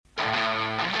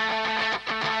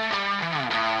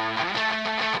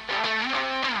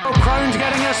now. Crone's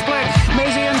getting a split.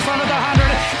 Mizzy in front of the 100.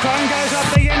 Crone goes up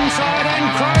the inside and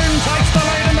Crone takes the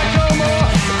lead in the Gilmore.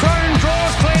 Crone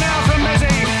draws clean out from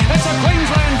Mizzy. It's a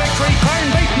Queensland victory. Crone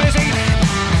beat Mizzy.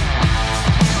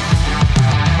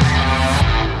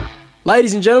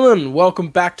 Ladies and gentlemen, welcome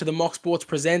back to the Mock Sports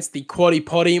Presents the Quaddie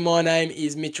Poddy. My name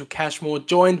is Mitchell Cashmore,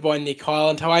 joined by Nick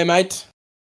Highland. How are you, mate?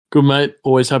 Good, mate.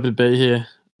 Always happy to be here.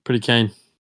 Pretty keen.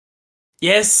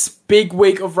 Yes, big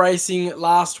week of racing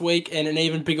last week and an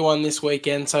even bigger one this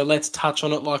weekend, so let's touch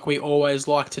on it like we always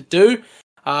like to do.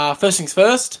 First things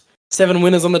first, 7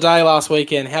 winners on the day last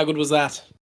weekend. How good was that?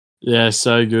 Yeah,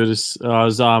 so good. I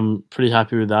was pretty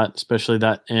happy with that, especially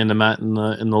that Andermatt in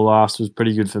the last was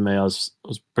pretty good for me. I was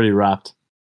pretty wrapped.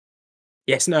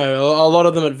 Yes, no, a lot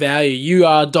of them at value.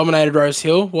 You dominated Rose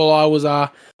Hill while I was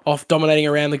off dominating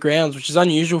around the grounds, which is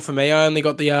unusual for me. I only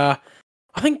got the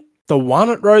one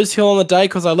at Rose Hill on the day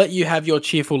because I let you have your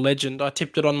Cheerful Legend. I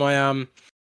tipped it on my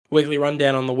weekly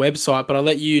rundown on the website, but I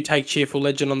let you take Cheerful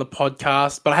Legend on the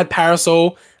podcast. But I had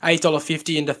Parasol,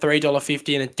 $8.50 into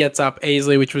 $3.50, and it gets up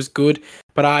easily, which was good.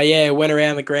 But went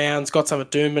around the grounds, got some at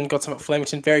Doomben, got some at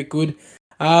Flemington, very good.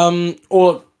 Good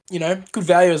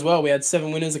value as well. We had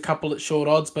 7 winners, a couple at short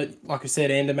odds, but like I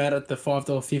said, Andermatt at the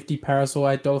 $5.50, Parasol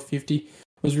 $8.50.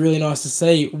 Was really nice to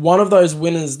see. One of those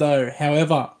winners, though,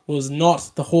 however, was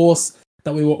not the horse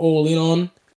that we were all in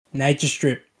on, Nature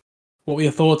Strip. What were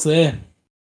your thoughts there?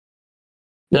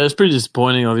 Yeah, it was pretty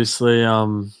disappointing, obviously.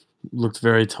 Looked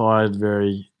very tired,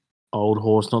 very old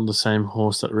horse, not the same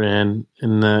horse that ran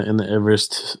in the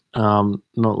Everest, not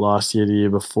last year, the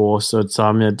year before. So it's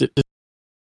did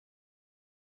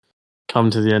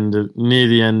come to near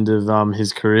the end of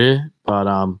his career, but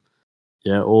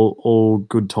all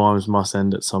good times must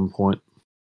end at some point.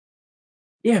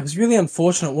 Yeah, it was really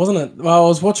unfortunate, wasn't it? Well, I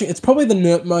was watching. It's probably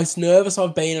the most nervous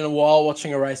I've been in a while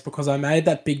watching a race because I made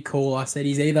that big call. I said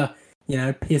he's either,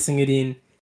 pissing it in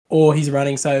or he's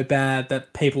running so bad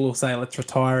that people will say, let's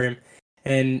retire him.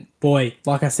 And boy,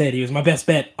 like I said, he was my best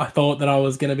bet. I thought that I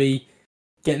was going to be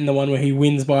getting the one where he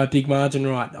wins by a big margin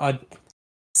right. I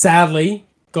sadly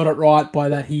got it right by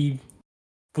that he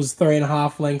was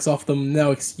 3.5 lengths off them,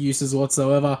 no excuses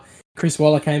whatsoever. Chris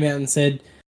Waller came out and said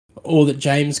all that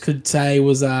James could say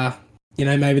was,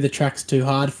 maybe the track's too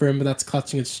hard for him, but that's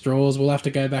clutching at straws. We'll have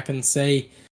to go back and see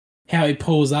how he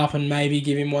pulls up and maybe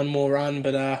give him one more run.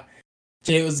 But,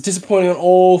 it was disappointing on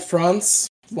all fronts.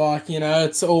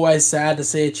 It's always sad to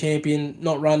see a champion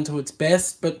not run to its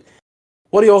best, but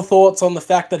what are your thoughts on the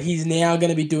fact that he's now going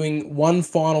to be doing one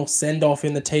final send-off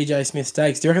in the TJ Smith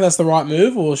Stakes? Do you reckon that's the right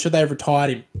move, or should they have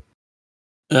retired him?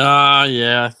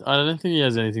 Yeah. I don't think he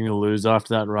has anything to lose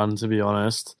after that run, to be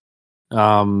honest.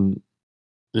 I don't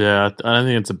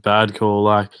think it's a bad call.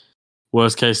 Like,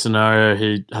 worst case scenario,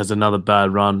 he has another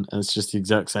bad run, and it's just the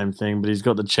exact same thing. But he's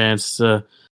got the chance to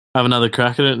have another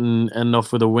crack at it and end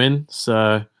off with a win.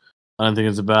 So I don't think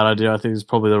it's a bad idea. I think it's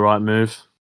probably the right move.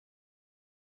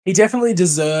 He definitely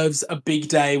deserves a big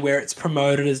day where it's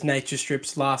promoted as Nature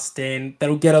Strip's last stand.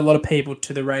 That'll get a lot of people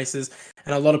to the races,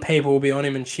 and a lot of people will be on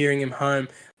him and cheering him home.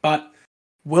 But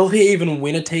will he even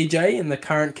win a TJ in the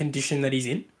current condition that he's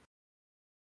in?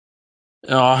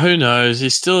 Oh, who knows?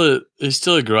 He's still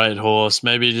a great horse.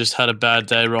 Maybe he just had a bad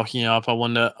day rocking up.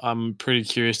 I'm pretty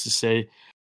curious to see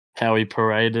how he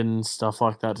paraded and stuff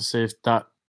like that, to see if that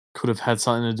could have had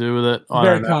something to do with it.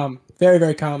 Very calm. Very,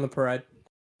 very calm, the parade.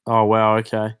 Oh, wow,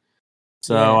 okay.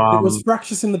 So it was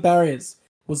fractious in the barriers.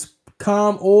 It was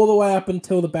calm all the way up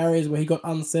until the barriers where he got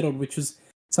unsettled, which was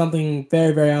something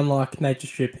very, very unlike Nature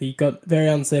Strip. He got very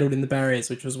unsettled in the barriers,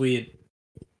 which was weird.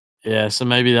 Yeah, so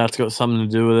maybe that's got something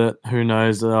to do with it. Who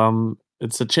knows?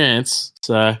 It's a chance,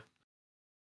 so...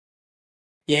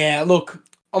 Yeah, look,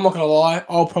 I'm not going to lie.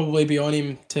 I'll probably be on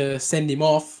him to send him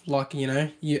off,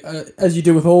 as you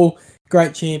do with all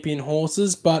great champion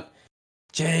horses, but,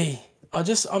 I'm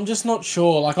just not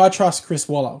sure. I trust Chris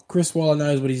Waller. Chris Waller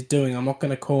knows what he's doing. I'm not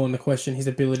going to call into question his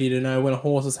ability to know when a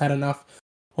horse has had enough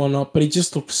or not, but he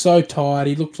just looked so tired.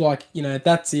 He looked like,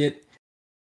 that's it.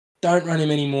 Don't run him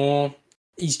anymore.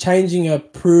 He's changing a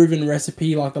proven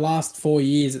recipe. Like the last 4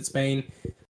 years, it's been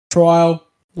trial,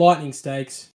 lightning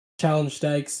stakes, challenge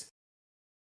stakes.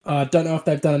 Don't know if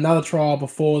they've done another trial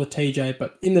before the TJ,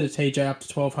 but into the TJ up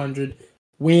to 1,200,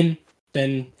 win,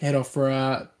 then head off for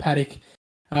a paddock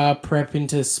prep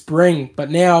into spring.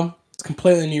 But now it's a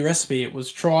completely new recipe. It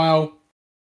was trial,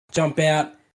 jump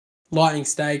out, lightning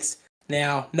stakes.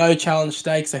 Now no challenge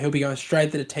stakes, so he'll be going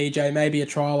straight to the TJ. Maybe a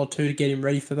trial or two to get him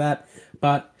ready for that.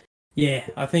 But yeah,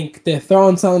 I think they're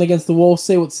throwing something against the wall,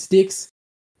 see what sticks,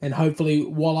 and hopefully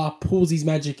Waller pulls his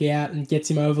magic out and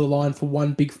gets him over the line for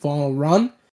one big final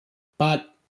run. But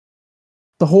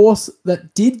the horse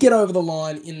that did get over the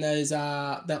line in those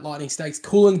that Lightning Stakes,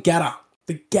 Coolangatta,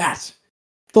 the Gat.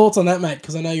 Thoughts on that, mate?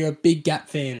 Because I know you're a big Gat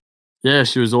fan. Yeah,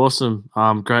 she was awesome.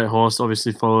 Great horse.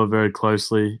 Obviously, follow her very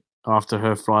closely after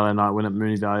her Friday night win at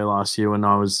Moonee Valley last year when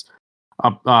I was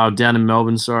up down in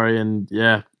Melbourne. And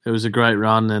yeah, it was a great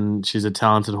run, and she's a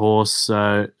talented horse.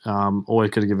 So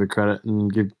always got to give her credit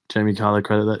and give Jamie Carr the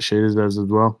credit that she deserves as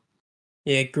well.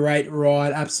 Yeah, great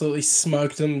ride. Absolutely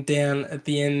smoked them down at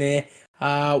the end there.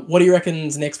 What do you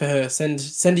reckon's next for her? Send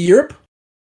to Europe?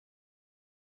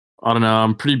 I don't know.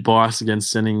 I'm pretty biased against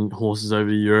sending horses over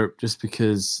to Europe just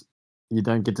because you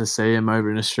don't get to see them over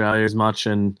in Australia as much,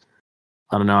 and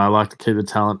I don't know. I like to keep the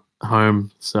talent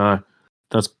home, so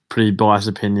that's pretty biased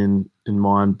opinion in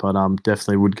mine. But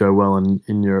definitely would go well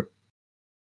in Europe.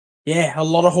 Yeah, a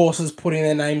lot of horses putting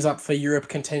their names up for Europe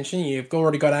contention. You've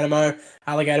already got Animo,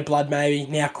 Alligator Blood, maybe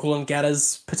now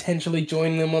Coolangatta's potentially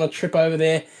joining them on a trip over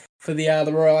there for the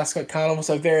Royal Ascot Carnival.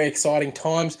 So very exciting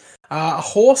times. A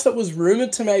horse that was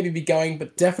rumoured to maybe be going,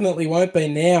 but definitely won't be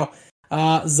now.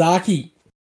 Zaki.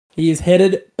 He is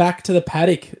headed back to the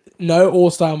paddock. No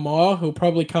All-Star Mile. He'll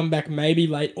probably come back maybe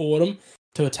late autumn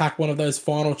to attack one of those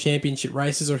final championship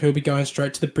races, or he'll be going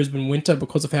straight to the Brisbane Winter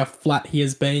because of how flat he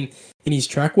has been in his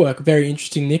track work. Very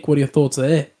interesting, Nick. What are your thoughts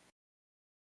there?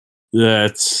 Yeah,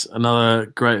 it's another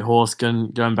great horse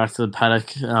going back to the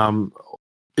paddock.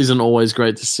 Isn't always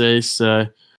great to see. So,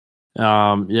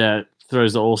 yeah,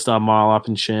 throws the All-Star Mile up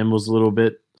in shambles a little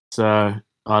bit. So,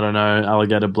 I don't know.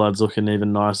 Alligator Blood's looking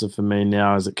even nicer for me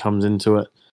now as it comes into it.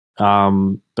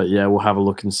 But yeah, we'll have a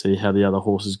look and see how the other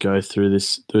horses go through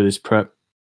this prep.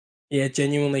 Yeah,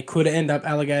 genuinely could end up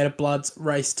Alligator Blood's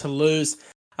race to lose.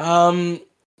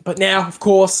 But now, of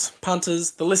course,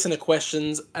 punters, the listener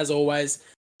questions, as always,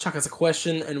 chuck us a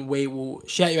question and we will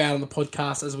shout you out on the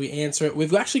podcast as we answer it.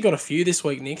 We've actually got a few this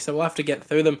week, Nick, so we'll have to get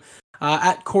through them.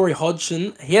 At Corey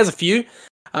Hodgson, he has a few.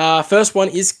 First one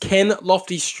is, can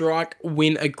Lofty Strike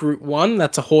win a Group 1?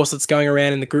 That's a horse that's going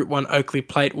around in the Group 1 Oakley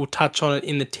Plate. We'll touch on it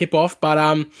in the tip-off.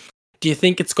 But do you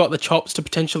think it's got the chops to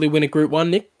potentially win a Group 1,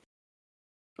 Nick?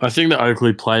 I think the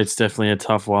Oakley Plate's definitely a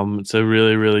tough one. It's a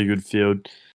really, really good field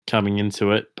coming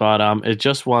into it. But it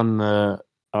just won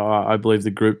I believe,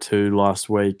 the Group 2 last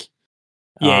week.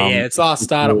 Yeah, its last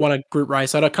start, it won a group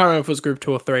race. I can't remember if it was Group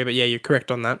 2 or 3, but yeah, you're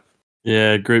correct on that.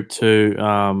 Yeah, Group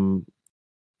 2,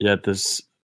 this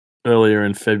earlier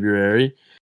in February.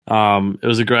 It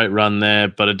was a great run there,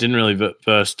 but it didn't really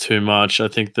burst too much. I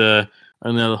think the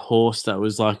only other horse that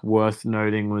was like worth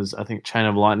noting was, I think, Chain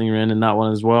of Lightning ran in that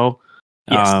one as well.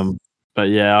 Yes. But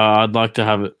yeah, I'd like to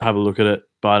have a look at it.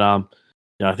 But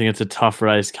yeah, I think it's a tough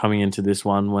race coming into this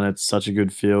one when it's such a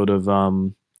good field of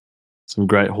some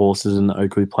great horses in the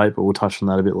Oakley Plate. But we'll touch on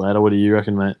that a bit later. What do you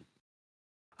reckon, mate?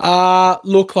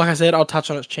 Look, like I said, I'll touch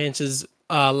on its chances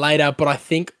later, but I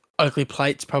think Oakley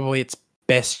Plate's probably its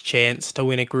best chance to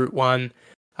win a Group 1.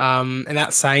 And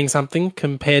that's saying something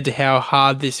compared to how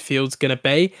hard this field's going to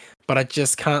be, but I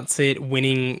just can't see it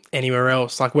winning anywhere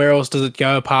else. Like, where else does it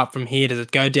go apart from here? Does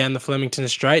it go down the Flemington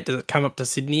Straight? Does it come up to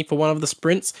Sydney for one of the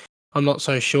sprints? I'm not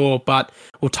so sure, but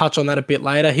we'll touch on that a bit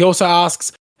later. He also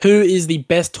asks, who is the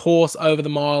best horse over the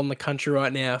mile in the country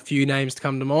right now? A few names to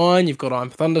come to mind. You've got I'm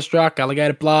Thunderstruck,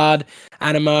 Alligator Blood,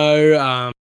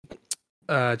 Animo,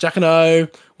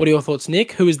 Jacquino. What are your thoughts,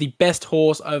 Nick? Who is the best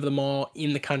horse over the mile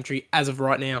in the country as of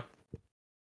right now?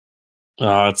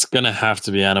 It's going to have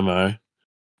to be Animo.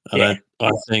 Yeah.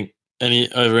 I think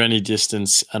over any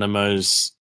distance,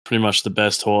 Animo's pretty much the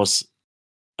best horse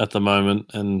at the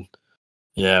moment. And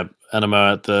yeah,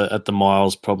 Animo at the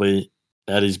miles probably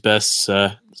at his best. So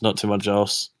there's not too much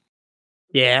else.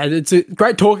 Yeah, it's a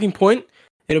great talking point.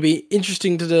 It'll be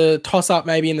interesting to toss up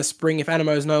maybe in the spring if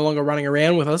Animo is no longer running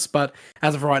around with us. But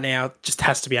as of right now, it just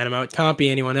has to be Animo. It can't be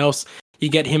anyone else. You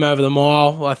get him over the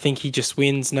mile, I think he just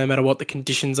wins no matter what the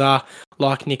conditions are,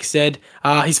 like Nick said.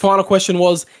 His final question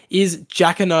was, is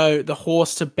Jacquino the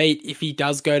horse to beat if he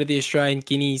does go to the Australian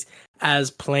Guineas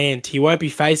as planned? He won't be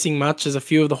facing much as a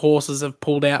few of the horses have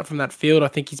pulled out from that field. I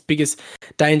think his biggest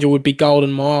danger would be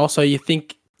Golden Mile. So you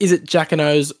think, is it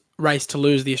Jacquino's race to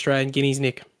lose the Australian Guineas,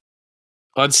 Nick?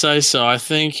 I'd say so. I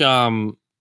think,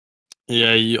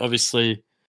 obviously...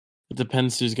 It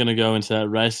depends who's going to go into that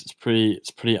race. It's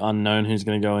pretty unknown who's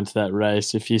going to go into that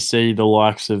race. If you see the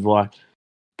likes of like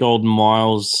Golden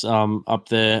Miles up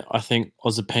there, I think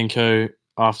Ozapenko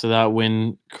after that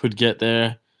win could get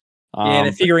there.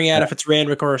 They're figuring out if it's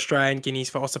Randwick or Australian Guineas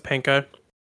for Ozapenko.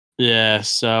 Yeah,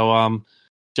 so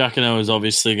Jacquino is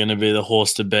obviously going to be the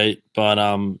horse to beat, but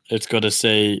it's got to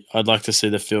see. I'd like to see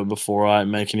the field before I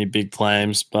make any big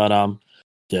claims, but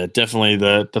definitely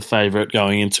the favourite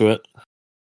going into it.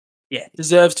 Yeah,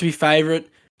 deserves to be favourite.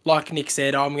 Like Nick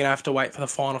said, I'm going to have to wait for the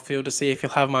final field to see if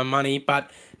he'll have my money. But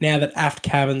now that Aft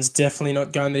Cabin's definitely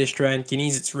not going to the Australian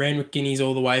Guineas, it's Randwick Guineas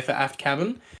all the way for Aft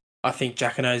Cabin. I think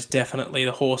Jacquinot's definitely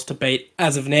the horse to beat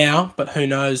as of now, but who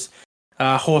knows?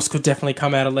 Horse could definitely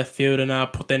come out of left field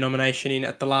and put their nomination in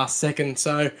at the last second.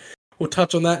 So we'll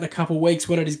touch on that in a couple of weeks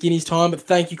when it is Guineas time. But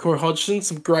thank you, Corey Hodgson.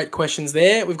 Some great questions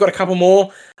there. We've got a couple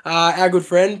more. Our good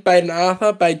friend, Baden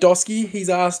Arthur, Badosky, he's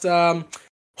asked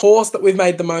horse that we've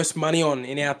made the most money on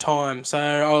in our time. So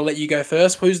I'll let you go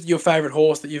first. Who's your favourite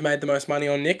horse that you've made the most money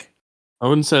on, Nick? I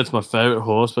wouldn't say it's my favourite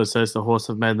horse, but I'd say it's the horse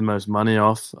I've made the most money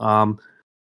off.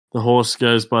 The horse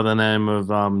goes by the name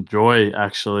of Joy,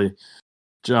 actually.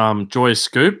 Joy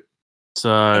Scoop.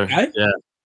 So, Okay. yeah,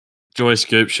 Joy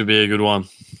Scoop should be a good one.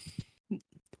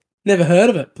 Never heard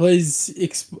of it.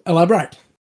 Please elaborate.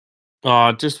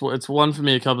 It's won for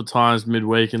me a couple of times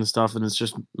midweek and stuff, and it's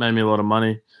just made me a lot of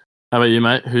money. How about you,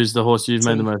 mate? Who's the horse you've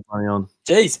made the most money on?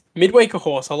 Geez, midweek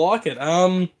horse. I like it.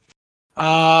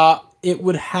 It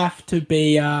would have to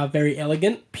be Very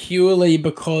Elegant, purely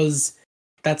because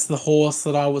that's the horse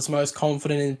that I was most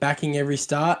confident in backing every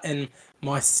start, and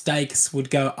my stakes would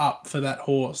go up for that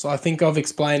horse. I think I've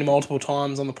explained multiple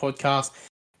times on the podcast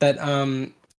that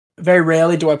very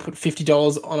rarely do I put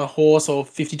 $50 on a horse or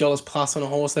 $50 plus on a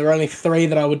horse. There were only 3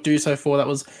 that I would do so for. That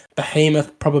was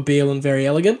Behemoth, Probabile, and Very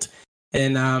Elegant.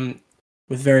 And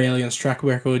with Very Elegant's track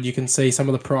record, you can see some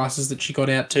of the prices that she got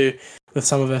out to with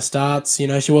some of her starts. You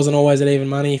know, she wasn't always at even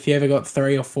money. If you ever got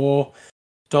 $3 or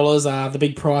 $4, the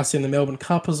big price in the Melbourne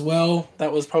Cup as well,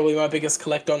 that was probably my biggest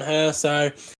collect on her.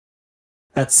 So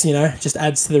that's, just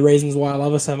adds to the reasons why I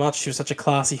love her so much. She was such a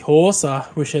classy horse. I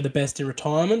wish her the best in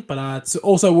retirement, but it's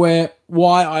also why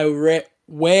I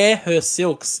wear her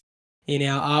silks in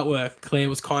our artwork. Claire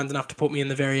was kind enough to put me in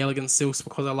the Very Elegant silks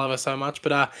because I love her so much.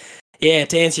 But yeah,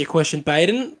 to answer your question,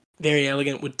 Baden, Very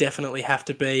Elegant would definitely have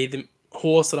to be the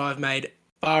horse that I've made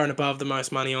far and above the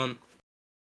most money on.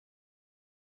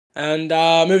 And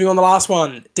moving on, the last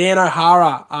one. Dan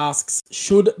O'Hara asks,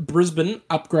 should Brisbane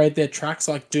upgrade their tracks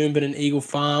like Doomben and Eagle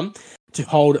Farm to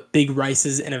hold big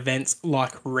races and events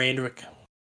like Randwick?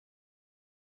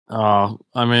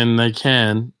 They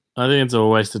can. I think it's a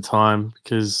waste of time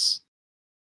because,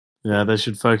 they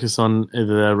should focus on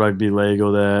either their rugby league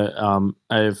or their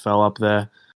AFL up there.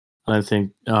 I don't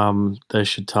think they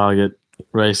should target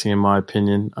racing, in my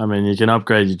opinion. I mean, you can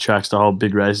upgrade your tracks to hold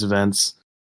big race events,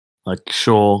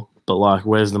 sure, but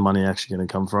where's the money actually going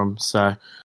to come from? So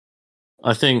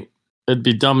I think it'd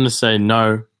be dumb to say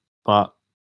no, but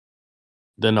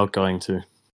they're not going to.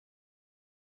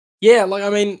 Yeah,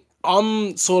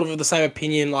 I'm sort of the same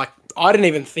opinion. I didn't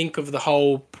even think of the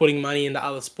whole putting money into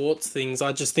other sports things.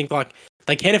 I just think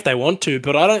they can if they want to,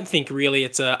 but I don't think really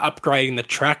it's a upgrading the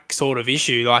track sort of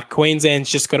issue. Queensland's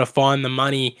just got to find the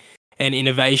money and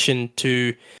innovation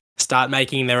to start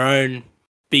making their own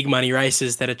big money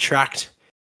races that attract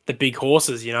the big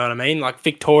horses, you know what I mean?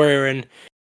 Victoria and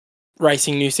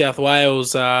Racing New South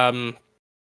Wales,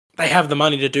 they have the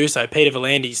money to do so. Peter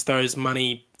V'landys throws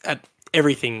money at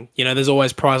everything. There's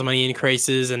always prize money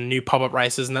increases and new pop-up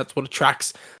races, and that's what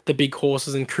attracts the big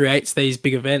horses and creates these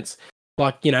big events.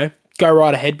 Go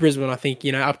right ahead, Brisbane. I think,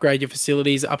 upgrade your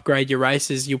facilities, upgrade your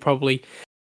races. You'll probably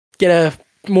get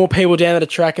more people down at the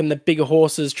track and the bigger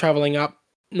horses travelling up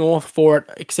north for it,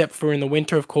 except for in the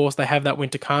winter, of course. They have that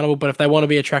winter carnival, but if they want to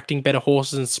be attracting better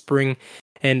horses in spring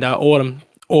and autumn,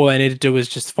 all they need to do is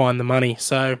just find the money.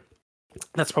 So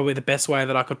that's probably the best way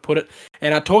that I could put it.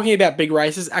 And talking about big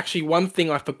races, actually one thing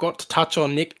I forgot to touch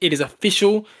on, Nick, it is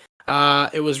official.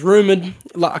 It was rumoured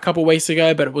a couple of weeks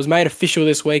ago, but it was made official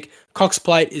this week. Cox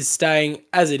Plate is staying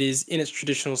as it is in its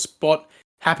traditional spot.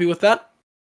 Happy with that?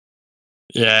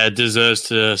 Yeah, it deserves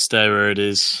to stay where it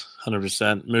is,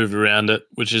 100%. Move around it,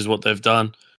 which is what they've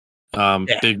done.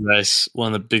 Big race, one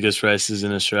of the biggest races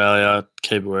in Australia.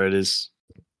 Keep it where it is.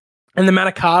 And the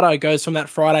Manikato goes from that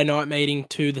Friday night meeting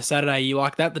to the Saturday. You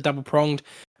like that? The double-pronged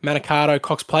Manikato,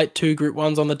 Cox Plate, 2 Group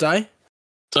 1s on the day?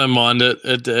 Don't mind it.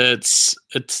 It's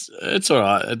all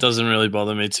right. It doesn't really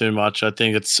bother me too much. I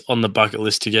think it's on the bucket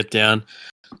list to get down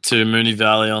to Moonee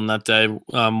Valley on that day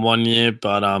one year,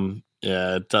 but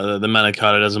the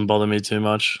Manikato doesn't bother me too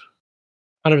much.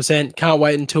 100%. Can't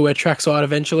wait until we're trackside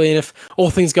eventually. And if all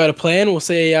things go to plan, we'll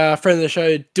see a friend of the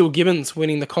show, Dill Gibbons,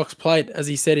 winning the Cox Plate, as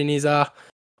he said in his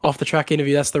off-the-track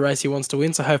interview. That's the race he wants to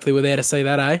win, so hopefully we're there to see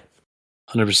that, eh?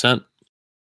 100%.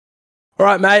 All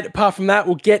right, mate. Apart from that,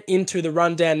 we'll get into the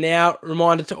rundown now.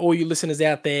 Reminder to all you listeners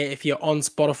out there, if you're on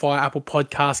Spotify, Apple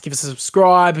Podcasts, give us a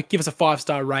subscribe, give us a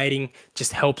 5-star rating.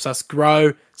 Just helps us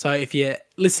grow. So if you're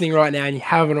listening right now and you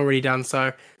haven't already done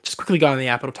so, just quickly go on the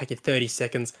app. It'll take you 30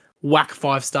 seconds. whack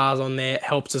 5 stars on there. It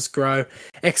helps us grow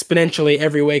exponentially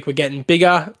every week. We're getting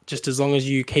bigger. Just as long as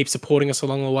you keep supporting us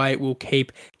along the way, we'll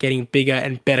keep getting bigger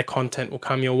and better content will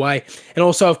come your way. And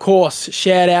also, of course,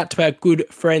 shout out to our good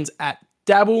friends at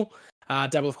Dabble.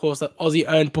 Dabble, of course, the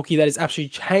Aussie-owned bookie that is absolutely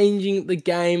changing the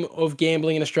game of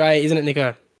gambling in Australia, isn't it,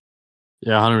 Nico?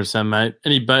 Yeah, 100%, mate.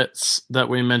 Any bets that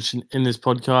we mention in this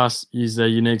podcast, use their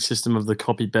unique system of the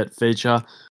copy bet feature.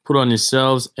 Put on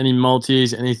yourselves. Any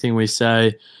multis, anything we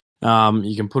say,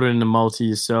 you can put it in a multi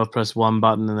yourself, press one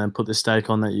button, and then put the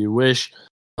stake on that you wish.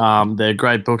 They're a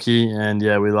great bookie, and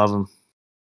yeah, we love them.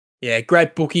 Yeah,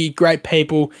 great bookie, great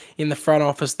people in the front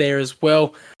office there as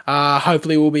well.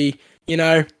 Hopefully we'll be,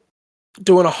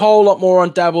 doing a whole lot more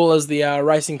on Dabble as the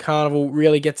Racing Carnival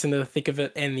really gets into the thick of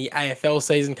it and the AFL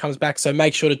season comes back. So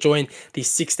make sure to join the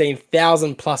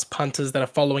 16,000 plus punters that are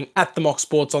following at the Mock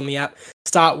Sports on the app.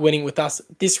 Start winning with us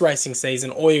this racing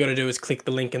season. All you got to do is click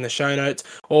the link in the show notes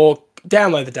or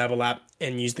download the Dabble app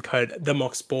and use the code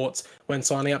TheMockSports when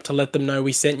signing up to let them know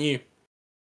we sent you.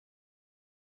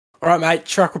 All right, mate,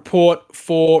 track report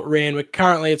for Randwick.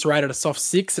 Currently, it's rated a soft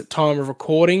 6 at time of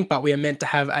recording, but we are meant to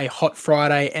have a hot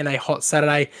Friday and a hot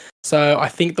Saturday. So I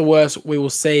think the worst we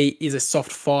will see is a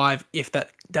soft 5 if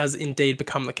that does indeed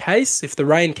become the case. If the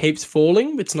rain keeps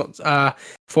falling, it's not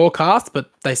forecast, but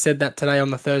they said that today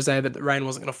on the Thursday that the rain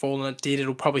wasn't going to fall, and it did.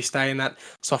 It'll probably stay in that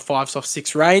soft 5, soft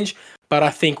 6 range, but I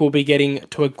think we'll be getting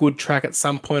to a good track at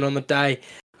some point on the day.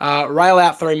 Rail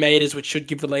out 3 metres, which should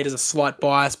give the leaders a slight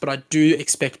bias, but I do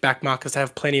expect backmarkers to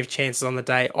have plenty of chances on the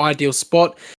day. Ideal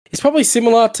spot is probably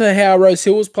similar to how Rose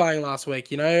Hill was playing last week.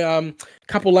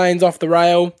 Couple lanes off the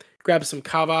rail, grab some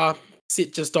cover,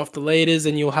 sit just off the leaders,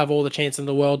 and you'll have all the chance in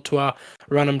the world to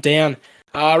run them down.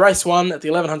 Race 1 at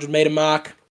the 1100 metre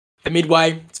mark. The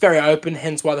midway, it's very open,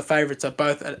 hence why the favourites are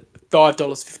both at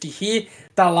 $5.50 here.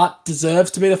 Dalat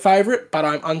deserves to be the favourite, but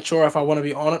I'm unsure if I want to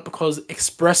be on it because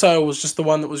Espresso was just the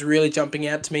one that was really jumping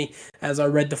out to me as I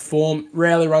read the form.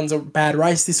 Rarely runs a bad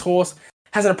race, this horse.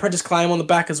 Has an apprentice claim on the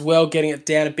back as well, getting it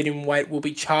down a bit in weight. Will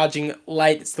be charging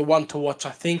late. It's the one to watch,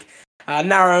 I think.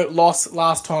 Narrow loss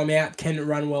last time out, can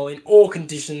run well in all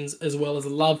conditions, as well as a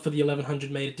love for the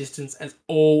 1100 metre distance, as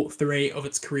all 3 of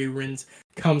its career wins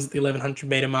comes at the 1100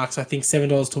 metre mark. So I think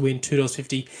 $7 to win,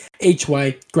 $2.50 each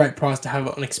way. Great price to have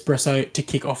it on Espresso to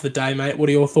kick off the day, mate. What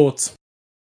are your thoughts?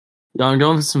 Yeah, I'm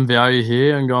going for some value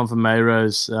here. I'm going for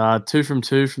Mayrose. 2 from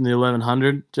 2 from the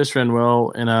 1100. Just ran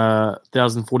well in a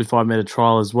 1045 metre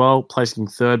trial as well, placing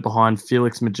 3rd behind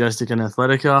Felix, Majestic and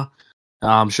Athletica.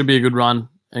 Should be a good run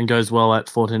and goes well at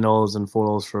 $14 and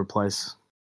 $4 for a place.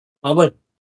 Lovely.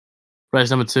 Race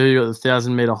number 2, you got the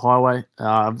 1000 metre highway.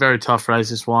 Very tough race,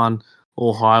 this one.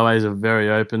 All highways are very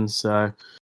open, so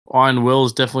Iron Will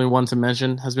is definitely one to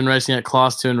mention. Has been racing at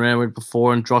Class 2 in Randwick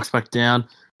before and drops back down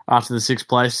after the 6th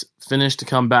place finish to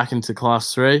come back into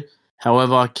Class 3.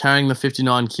 However, carrying the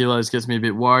 59 kilos gets me a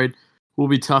bit worried. Will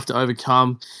be tough to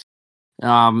overcome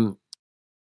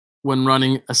when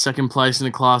running a 2nd place in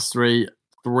a Class 3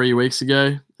 weeks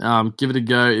ago. Give it a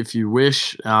go if you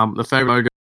wish. The favourite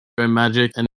Go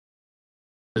Magic and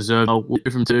deserve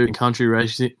from 2 in country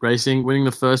racing, winning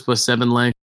the first by 7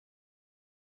 lengths,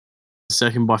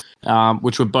 second by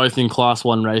which were both in Class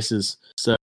 1 races.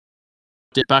 So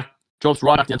drops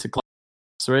right back down to Class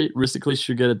 3. Realistically,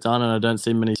 should get it done, and I don't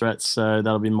see many threats. So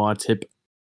that'll be my tip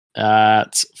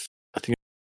at, I think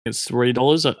it's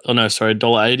 $3. Oh no, sorry,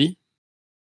 $1.80.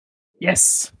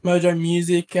 Yes, Mojo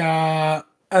Music,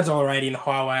 $1.80 in the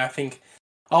highway. I think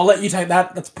I'll let you take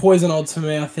that. That's poison odds for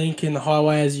me, I think. In the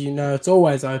highway, as you know, it's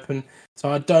always open. So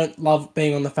I don't love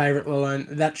being on the favourite, let alone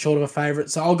that short of a favourite.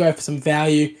 So I'll go for some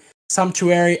value.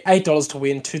 Sumptuary, $8 to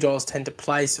win, $2.10 to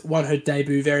place. Won her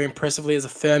debut very impressively as a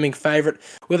firming favourite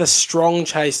with a strong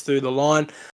chase through the line.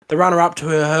 The runner-up to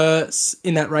her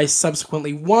in that race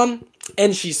subsequently won,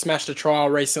 and she smashed a trial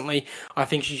recently. I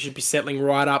think she should be settling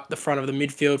right up the front of the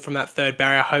midfield from that 3rd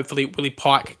barrier. Hopefully, Willie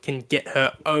Pike can get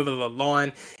her over the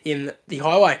line in the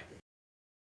highway.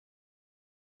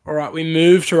 All right, we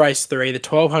move to race 3, the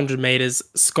 1200 metres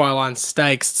Skyline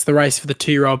Stakes. It's the race for the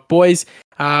 2-year-old boys.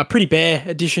 Pretty bare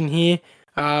edition here.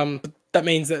 But that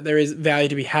means that there is value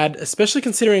to be had, especially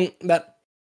considering that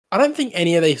I don't think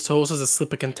any of these horses are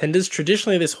slipper contenders.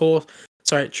 Traditionally, this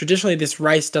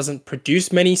race doesn't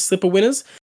produce many slipper winners.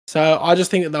 So I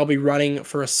just think that they'll be running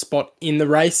for a spot in the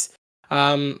race.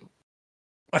 I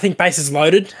think Bases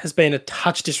Loaded has been a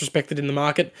touch disrespected in the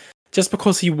market just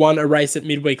because he won a race at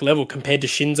midweek level compared to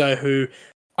Shinzo, who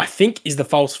I think is the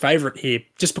false favourite here.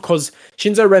 Just because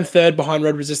Shinzo ran 3rd behind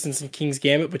Red Resistance and King's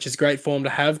Gambit, which is great form to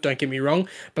have, don't get me wrong,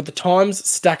 but the times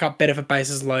stack up better for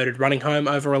Bases Loaded, running home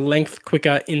over a length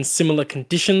quicker in similar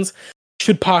conditions.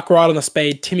 should park right on the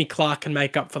speed. Timmy Clark can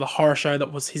make up for the horror show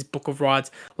that was his book of rides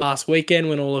last weekend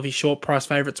when all of his short price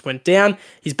favourites went down.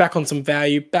 He's back on some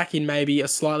value, back in maybe a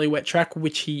slightly wet track,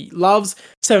 which he loves.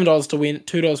 $7 to win,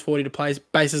 $2.40 to place.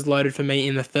 Bases loaded for me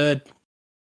in the third.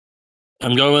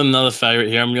 I'm going with another favourite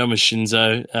here. I'm going with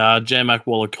Shinzo. J-Mac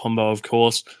Waller combo, of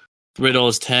course.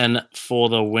 $3.10 for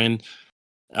the win.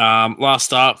 Last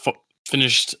start,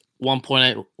 finished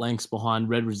 1.8 lengths behind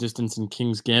Red Resistance and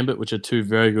King's Gambit, which are two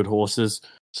very good horses.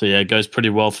 So, yeah, it goes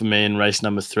pretty well for me in race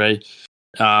number 3.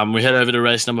 We head over to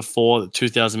race number 4, the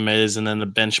 2,000 metres, and then the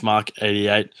benchmark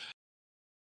 88.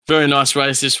 Very nice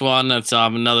race, this one. It's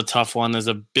another tough one. There's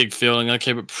a big field. I'm going to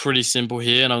keep it pretty simple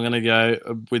here, and I'm going to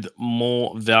go with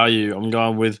more value. I'm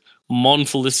going with Mon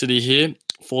Felicity here.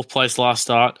 4th place last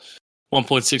start.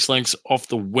 1.6 lengths off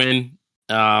the win.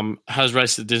 Has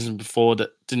raced at distance before that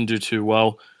didn't do too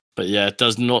well. But yeah, it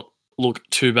does not look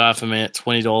too bad for me at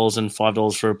 $20 and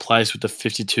 $5 for a place with the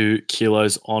 52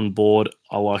 kilos on board.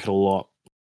 I like it a lot.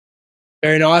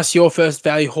 Very nice. Your first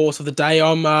value horse of the day.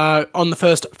 I'm on the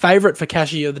first favourite for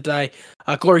Cashy of the day.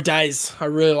 Glory Days. I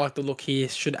really like the look here.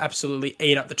 Should absolutely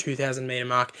eat up the 2,000 metre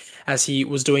mark as he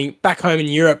was doing back home in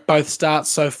Europe. Both starts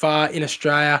so far in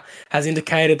Australia has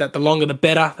indicated that the longer the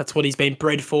better. That's what he's been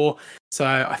bred for. So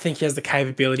I think he has the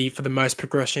capability for the most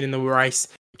progression in the race.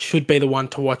 Should be the one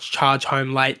to watch. Charge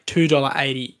home late.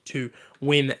 $2.80 to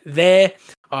win there.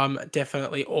 I'm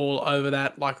definitely all over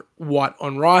that, like white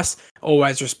on rice.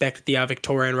 Always respect the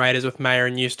Victorian Raiders with Mayer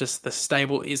and Eustace. The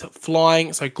stable is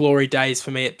flying, so Glory Days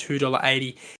for me at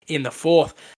 $2.80 in the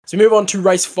 4th. So we move on to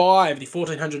race 5, the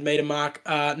 1,400 metre mark.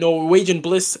 Norwegian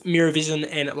Bliss, Mirror Vision,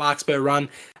 and Larkspur Run,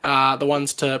 the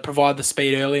ones to provide the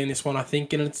speed early in this one, I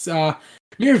think. And it's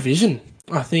Mirror Vision,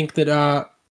 I think, that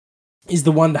is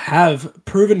the one to have.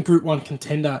 Proven Group 1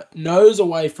 contender, nose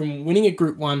away from winning a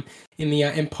Group 1 in the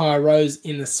Empire Rose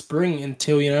in the spring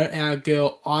until, our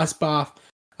girl Ice Bath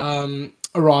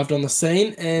arrived on the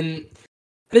scene. And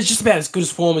it's just about as good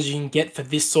as form as you can get for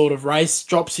this sort of race.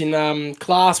 Drops in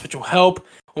class, which will help.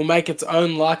 Will make its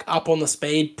own luck up on the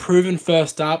speed. Proven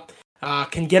first up.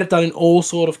 Can get it done in all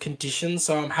sort of conditions.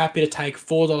 So I'm happy to take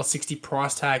 $4.60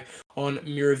 price tag on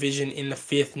Mirror Vision in the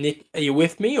 5th. Nick, are you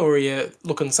with me or are you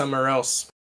looking somewhere else?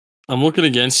 I'm looking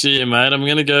against you, mate. I'm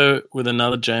going to go with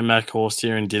another J-Mac horse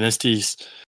here in Dynasties.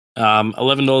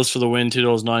 $11 for the win,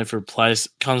 $2.90 for a place.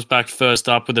 Comes back first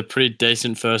up with a pretty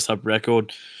decent first up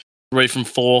record. 3 from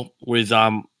 4 with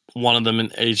one of them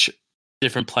in each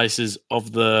different places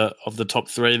of the top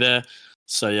 3 there.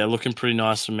 So, yeah, looking pretty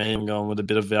nice for me. I'm going with a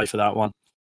bit of value for that one.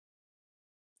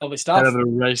 Lovely stuff. Out of the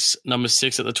race number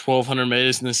 6 at the 1,200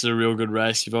 metres, and this is a real good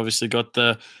race. You've obviously got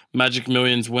the Magic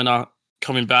Millions winner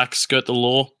coming back, Skirt the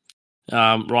Law.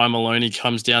 Ryan Maloney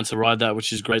comes down to ride that,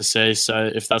 which is great to see.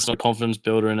 So if that's not a confidence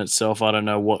builder in itself, I don't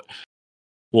know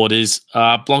what is.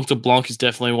 Blanc de Blanc is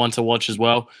definitely one to watch as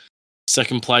well.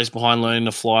 2nd place behind Learning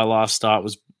to Fly last start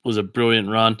was a brilliant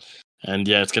run. And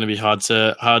yeah, it's going to be hard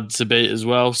to beat as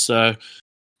well. So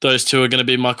those two are going to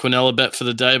be my Quinella bet for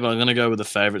the day, but I'm going to go with the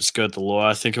favourite, Skirt the Law.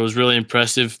 I think it was really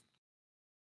impressive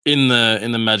in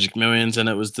the Magic Millions, and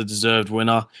it was the deserved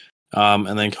winner.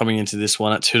 And then coming into this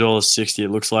one at $2.60, it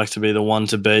looks like to be the one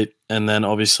to beat. And then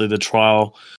obviously the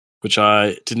trial, which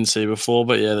I didn't see before,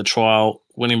 but yeah, the trial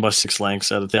winning by 6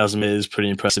 lengths at 1,000 metres is pretty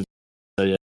impressive. So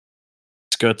yeah,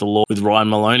 Skirt the Law with Ryan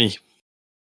Maloney.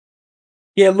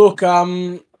 Yeah, look,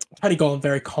 Tony Gollan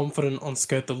very confident on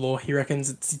Skirt the Law. He reckons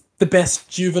it's the best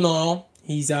juvenile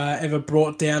he's ever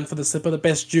brought down for the slipper, the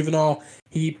best juvenile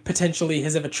he potentially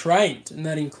has ever trained, and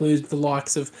that includes the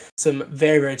likes of some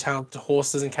very, very talented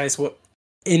horses,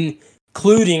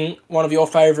 including one of your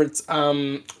favourites,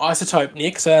 Isotope,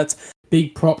 Nick. So that's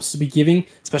big props to be giving,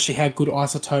 especially how good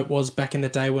Isotope was back in the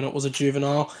day when it was a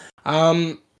juvenile.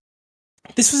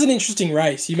 This was an interesting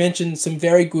race. You mentioned some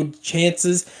very good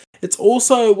chances. It's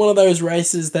also one of those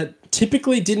races that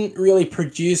typically didn't really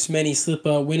produce many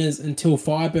slipper winners until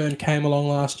Fireburn came along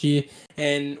last year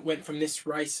and went from this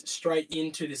race straight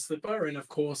into this slipper and, of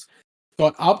course,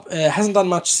 got up. Hasn't done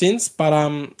much since, but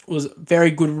was a very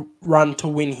good run to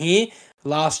win here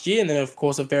last year, and then, of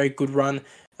course, a very good run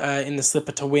in the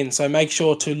slipper to win. So make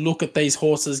sure to look at these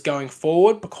horses going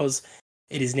forward because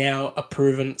it is now a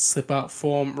proven slipper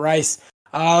form race.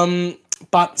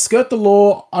 But Skirt the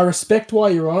Law, I respect why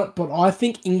you're on it, but I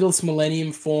think Inglis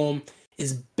Millennium form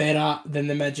is better than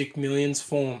the Magic Millions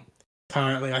form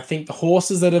currently. I think the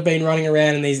horses that have been running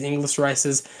around in these Inglis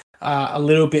races are a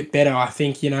little bit better. I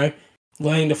think,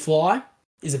 Learning to Fly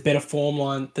is a better form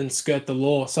line than Skirt the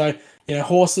Law. So,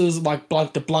 horses like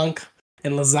Blanc de Blanc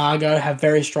and Lazago have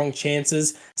very strong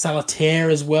chances.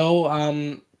 Solitaire as well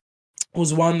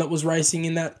was one that was racing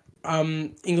in that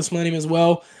English Millennium as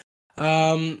well.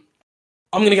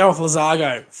 I'm going to go with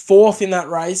Lazago. Fourth in that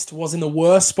race, was in the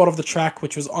worst spot of the track,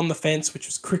 which was on the fence, which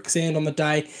was quicksand on the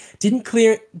day. Didn't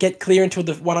get clear until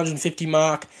the 150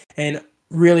 mark and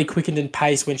really quickened in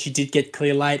pace when she did get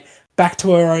clear late. Back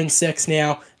to her own sex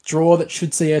now. Draw that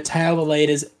should see her tail the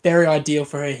leaders. Very ideal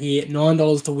for her here.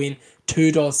 $9 to win,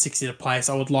 $2.60 to place.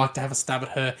 I would like to have a stab at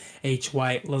her each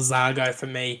way. Lazago for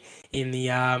me in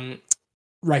the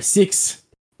race 6.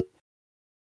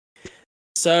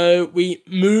 So we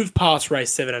move past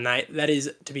race 7 and 8. That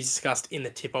is to be discussed in the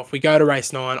tip-off. We go to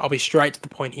race 9. I'll be straight to the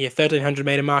point here. 1,300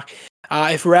 metre mark.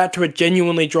 If we're out to a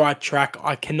genuinely dry track,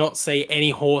 I cannot see any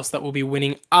horse that will be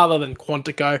winning other than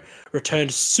Quantico.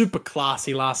 Returned super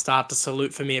classy last start to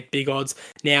salute for me at big odds.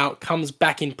 Now comes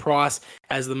back in price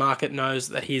as the market knows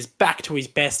that he is back to his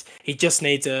best. He just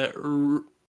needs a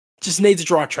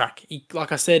dry track.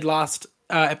 Like I said last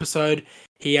episode,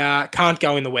 he can't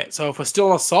go in the wet. So if we're still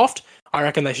on a soft, I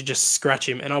reckon they should just scratch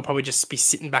him, and I'll probably just be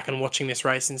sitting back and watching this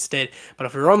race instead. But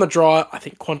if we're on the dry, I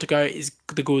think Quantico is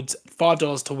the goods.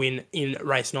 $5 to win in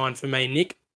race 9 for me,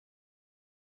 Nick.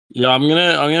 Yeah, I'm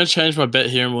gonna change my bet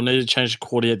here, and we'll need to change the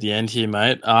Quaddie at the end here,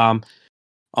 mate. I'm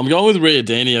going with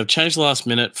Riadini. I've changed last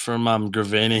minute from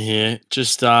Gravina here.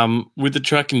 Just with the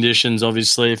track conditions,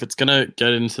 obviously, if it's gonna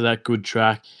get into that good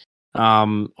track, I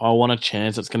want a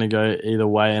chance that's gonna go either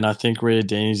way, and I think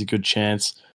Riadini's a good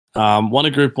chance. Won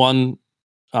a Group 1,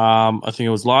 I think it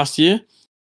was last year,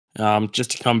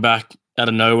 just to come back out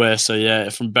of nowhere. So, yeah,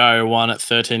 from Barrier 1 at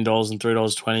 $13 and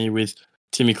 $3.20 with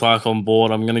Timmy Clark on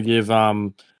board, I'm going to give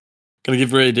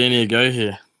Riadini a go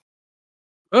here.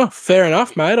 Oh, fair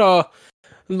enough, mate.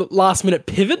 Last-minute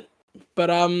pivot, but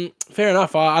fair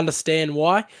enough. I understand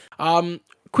why.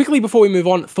 Quickly before we move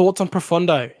on, thoughts on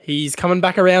Profondo? He's coming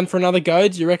back around for another go.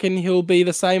 Do you reckon he'll be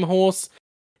the same horse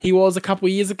he was a couple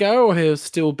of years ago, or he'll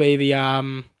still be the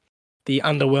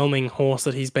underwhelming horse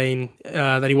that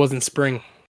that he was in spring?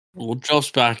 Well, drops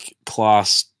back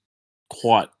class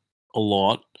quite a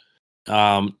lot.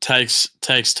 Takes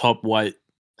top weight,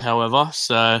 however.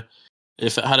 So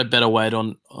if it had a better weight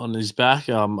on his back,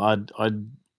 I'd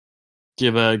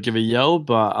give a yell.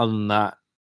 But other than that,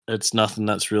 it's nothing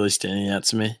that's really standing out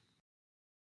to me.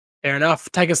 Fair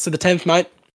enough. Take us to the 10th, mate.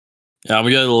 Yeah,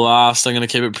 we go to the last. I'm going to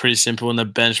keep it pretty simple in the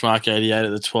benchmark 88 at the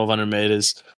 1,200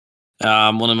 metres.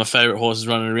 One of my favourite horses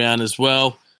running around as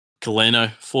well.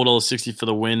 Colino, $4.60 for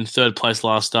the win. Third place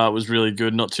last start was really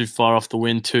good. Not too far off the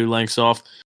win, 2 lengths off.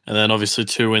 And then obviously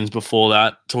 2 wins before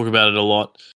that. Talk about it a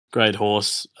lot. Great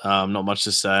horse. Not much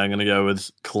to say. I'm going to go with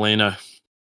Colino.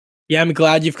 Yeah, I'm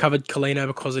glad you've covered Colino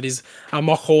because it is a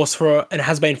mock horse and it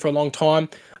has been for a long time.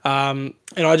 And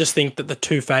I just think that the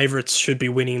 2 favourites should be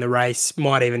winning the race.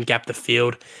 Might even gap the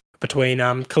field between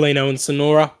Colino and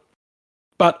Sonora.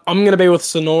 But I'm going to be with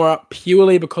Sonora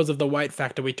purely because of the weight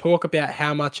factor. We talk about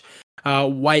how much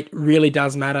weight really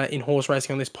does matter in horse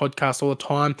racing on this podcast all the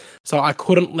time. So I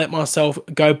couldn't let myself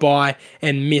go by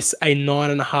and miss a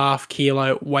 9.5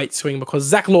 kilo weight swing because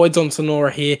Zach Lloyd's on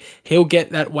Sonora here. He'll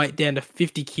get that weight down to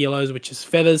 50 kilos, which is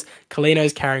feathers.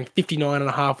 Colino's carrying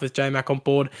 59.5 with J-Mac on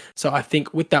board. So I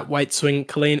think with that weight swing,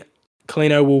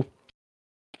 Colino will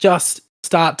just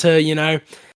start to,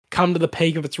 come to the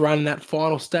peak of its run in that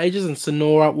final stages, and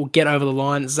Sonora will get over the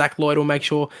line. Zach Lloyd will make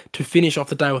sure to finish off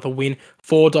the day with a win.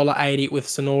 $4.80 with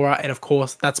Sonora, and of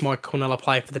course, that's my Cornella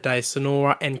play for the day.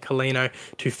 Sonora and Colino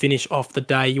to finish off the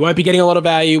day. You won't be getting a lot of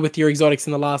value with your exotics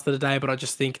in the last of the day, but I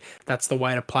just think that's the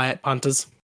way to play it, punters.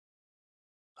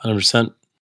 100%.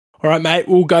 All right, mate,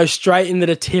 we'll go straight into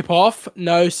the tip-off.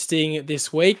 No sting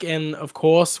this week, and of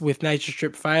course, with Nature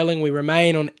Strip failing, we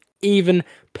remain on even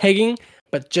pegging.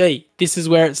 But gee, this is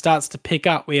where it starts to pick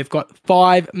up. We have got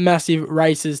 5 massive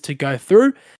races to go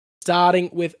through, starting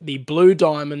with the Blue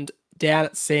Diamond down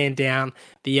at Sandown.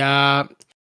 The I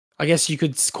guess you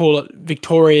could call it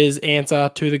Victoria's answer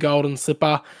to the Golden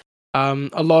Slipper.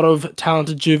 A lot of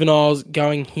talented juveniles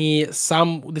going here. This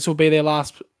will be their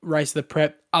last race of the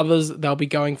prep. Others, they'll be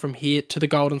going from here to the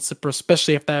Golden Slipper,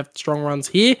 especially if they have strong runs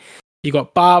here. You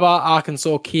got Barber,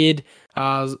 Arkansas Kid,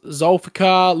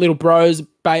 Zolfikar, Little Bros,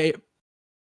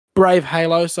 Brave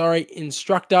Halo,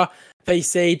 Instructor,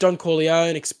 VC, Don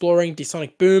Corleone, Exploring,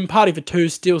 Disonic Boom, Party for 2,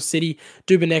 Steel City,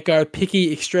 Duboneko,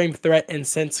 Picky, Extreme Threat, and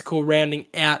Sensical rounding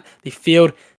out the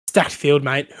field. Stacked field,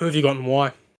 mate. Who have you got and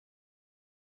why?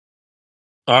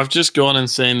 I've just gone and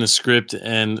seen the script,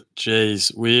 and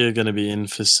geez, we are going to be in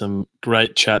for some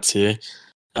great chats here.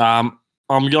 I'm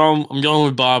going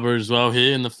with Barber as well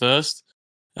here in the first.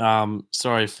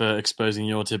 Sorry for exposing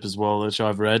your tip as well, which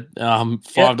I've read. $5.50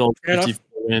 for the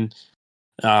win.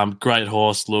 Great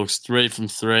horse, looks 3 from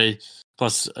 3.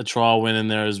 plus a trial win in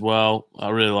there as well. I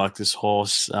really like this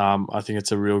horse. I think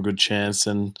it's a real good chance,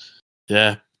 and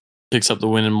yeah, picks up the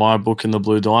win in my book in the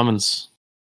Blue Diamonds.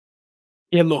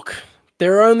 Yeah, look,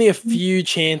 there are only a few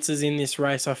chances in this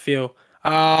race, I feel.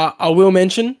 I will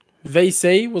mention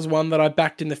VC was one that I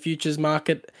backed in the futures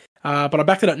market, but I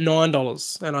backed it at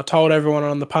 $9, and I told everyone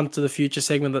on the Punt to the Future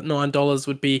segment that $9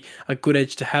 would be a good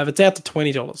edge to have. It's out to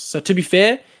 $20. So to be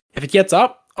fair, if it gets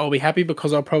up, I'll be happy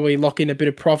because I'll probably lock in a bit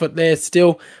of profit there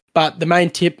still. But the main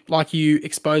tip, like you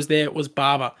exposed there, was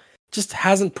Barber. Just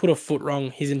hasn't put a foot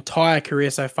wrong his entire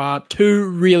career so far. 2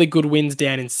 really good wins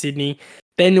down in Sydney.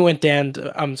 Then went down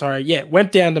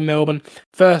to Melbourne.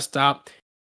 First up,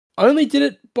 only did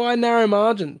it by a narrow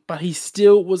margin, but he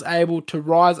still was able to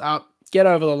rise up, get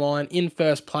over the line in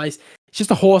first place. It's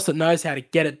just a horse that knows how to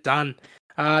get it done.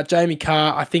 Jamie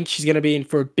Carr, I think she's going to be in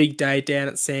for a big day down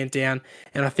at Sandown,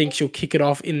 and I think she'll kick it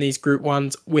off in these Group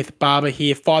 1s with Barber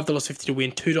here. $5.50 to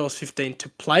win, $2.15 to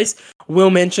place.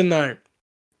 Will mention, though,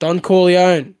 Don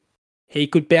Corleone. He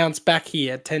could bounce back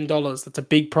here at $10. That's a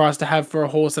big price to have for a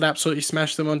horse that absolutely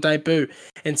smashed them on debut.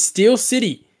 And Steel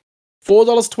City,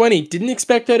 $4.20. Didn't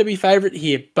expect her to be favourite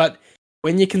here, but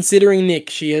when you're considering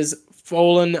Nick, she has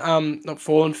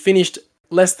finished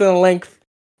less than a length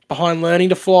behind Learning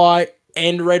to Fly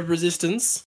and Red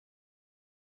Resistance.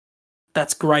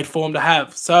 That's great form to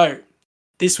have. So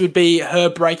this would be her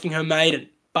breaking her maiden.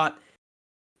 But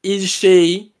is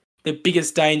she the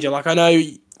biggest danger? Like, I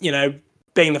know,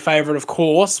 being the favourite, of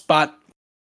course, but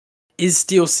is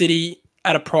Steel City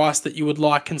at a price that you would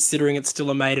like, considering it's still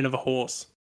a maiden of a horse?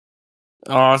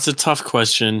 Oh, it's a tough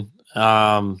question.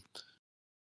 I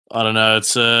don't know.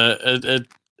 It's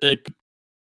it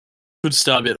could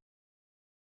start a bit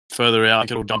further out. I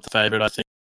think it'll jump the favourite, I think.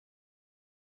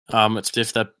 It's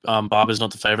stiff that Barber's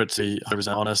not the favourite, to be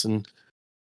 100% honest. And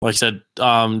like I said,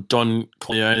 Don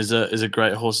Corleone is a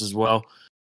great horse as well.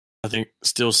 I think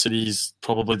Steel City's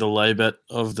probably the lay bet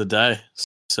of the day.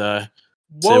 So,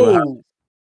 whoa.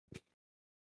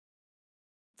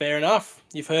 Fair enough.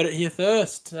 You've heard it here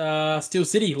first. Steel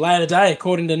City, lay of the day,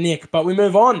 according to Nick. But we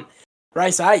move on.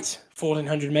 Race 8,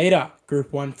 1400 metre,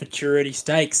 Group 1 Futurity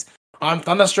Stakes. I'm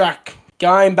Thunderstruck,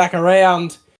 going back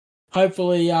around.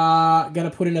 Hopefully going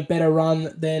to put in a better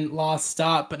run than last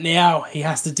start. But now he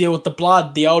has to deal with the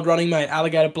blood. The old running mate,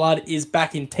 Alligator Blood, is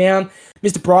back in town.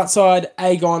 Mr. Brightside,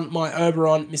 Aegon, My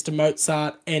Oberon, Mr.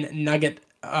 Mozart, and Nugget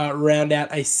round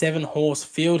out a 7-horse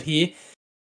field here.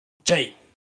 Gee,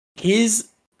 here's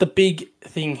the big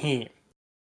thing here.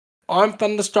 I'm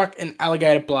Thunderstruck and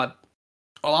Alligator Blood.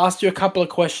 I'll ask you a couple of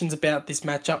questions about this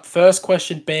matchup. First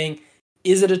question being,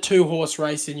 is it a 2-horse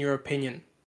race in your opinion?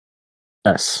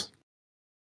 Yes.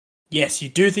 Yes, you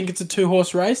do think it's a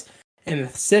 2-horse race. And the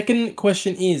second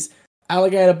question is,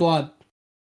 Alligator Blood,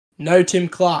 no Tim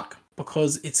Clark,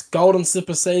 because it's Golden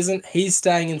Slipper season. He's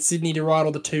staying in Sydney to ride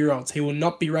all the 2-year-olds. He will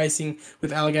not be racing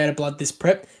with Alligator Blood this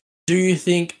prep. Do you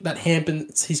think that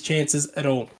hampers his chances at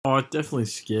all? Oh, it definitely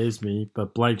scares me,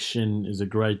 but Blake Shin is a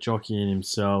great jockey in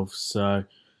himself. So,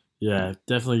 yeah,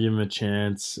 definitely give him a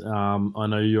chance. I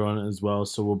know you're on it as well,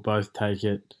 so we'll both take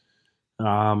it.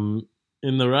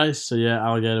 In the race. So, yeah,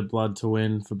 Alligator Blood to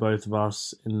win for both of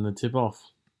us in the tip-off.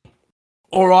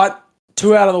 All right,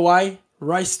 2 out of the way.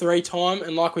 Race 3 time.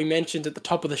 And like we mentioned at the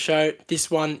top of the show, this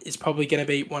one is probably going to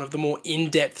be one of the more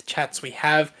in-depth chats we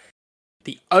have.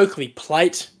 The Oakley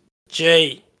Plate.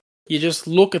 Gee, you just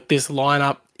look at this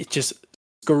lineup. It just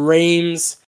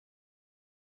screams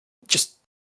just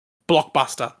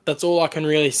blockbuster. That's all I can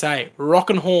really say.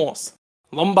 Rockin' Horse,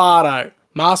 Lombardo,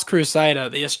 Masked Crusader,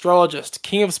 The Astrologist,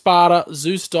 King of Sparta,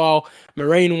 Zeus Style,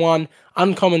 Marine One,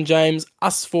 Uncommon James,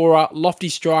 Usfora, Lofty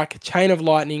Strike, Chain of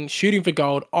Lightning, Shooting for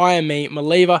Gold, I Am Me,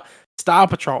 Maliva, Star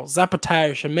Patrol,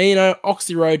 Zapateo, Shamino,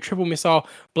 Oxy Road, Triple Missile,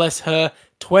 Bless Her,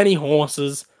 20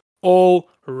 horses, all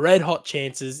red hot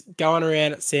chances going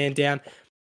around at Sandown.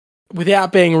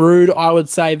 Without being rude, I would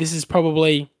say this is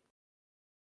probably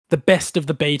the best of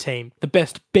the B team, the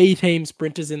best B team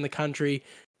sprinters in the country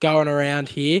going around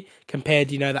here compared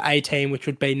to, the A team, which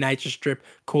would be Nature Strip,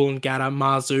 Coolangatta,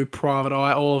 Marzu, Private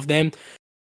Eye, all of them.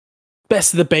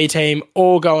 Best of the B team,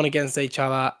 all going against each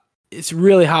other. It's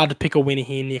really hard to pick a winner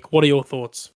here, Nick. What are your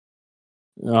thoughts?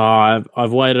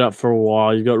 I've waited up for a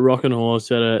while. You've got Rockin' Horse,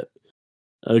 who had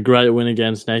a great win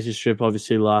against Nature Strip,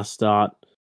 obviously last start.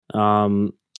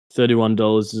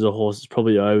 $31 is a horse. It's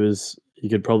probably overs. You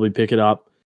could probably pick it up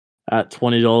at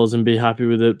 $20 and be happy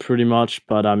with it pretty much.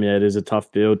 But yeah, it is a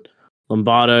tough field.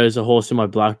 Lombardo is a horse in my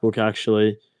black book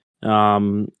actually.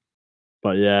 But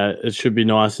yeah, it should be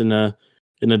nice in a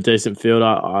decent field.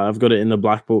 I've got it in the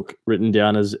black book written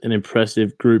down as an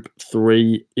impressive Group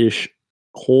 3-ish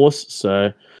horse,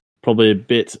 so probably a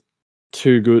bit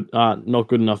too good, not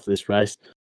good enough for this race.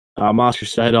 Mars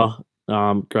Crusader,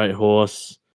 great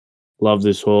horse. Love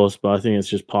this horse, but I think it's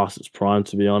just past its prime,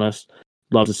 to be honest.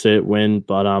 Love to see it win,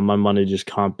 but my money just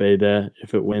can't be there.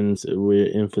 If it wins, we're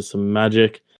in for some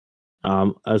magic,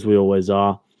 as we always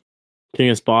are. King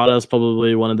of Sparta is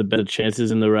probably one of the better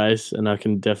chances in the race, and I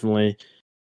can definitely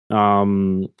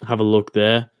have a look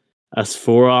there.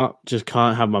 Asphora, just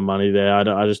can't have my money there.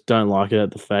 I just don't like it at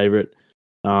the favourite.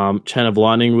 Chain of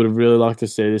Lightning, would have really liked to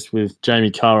see this with Jamie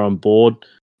Carr on board,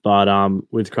 but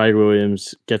with Craig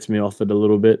Williams, gets me off it a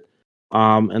little bit.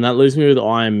 And that leaves me with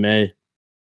I Am Me.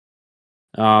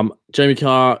 Jamie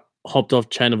Carr hopped off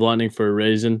Chain of Lightning for a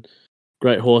reason.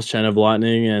 Great horse, Chain of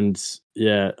Lightning, and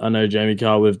yeah, I know Jamie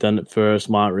Carr. We've done it for a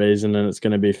smart reason, and it's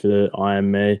going to be for the I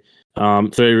Am Me. 4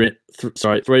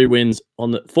 wins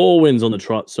on the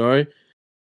trot. Sorry,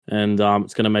 and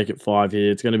it's going to make it 5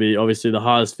 here. It's going to be obviously the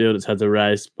hardest field it's had to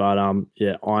race, but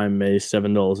yeah, I Am Me,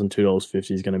 $7 and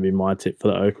 $2.50 is going to be my tip for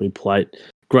the Oakley Plate.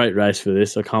 Great race for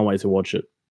this. I can't wait to watch it.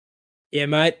 Yeah,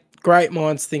 mate. Great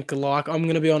minds think alike. I'm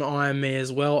going to be on I Am Me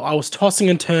as well. I was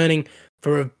tossing and turning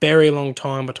for a very long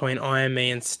time between I Am Me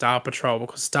and Star Patrol,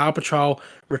 because Star Patrol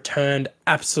returned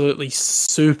absolutely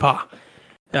super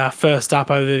first up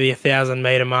over the 1,000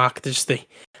 metre mark. Just the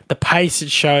pace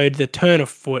it showed, the turn of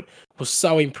foot was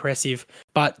so impressive.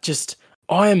 But just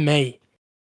I Am Me,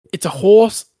 it's a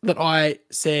horse that I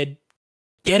said,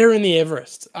 get her in the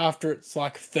Everest after its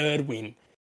like third win.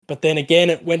 But then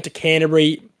again, it went to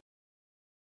Canterbury,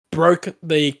 broke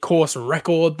the course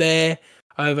record there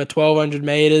over 1,200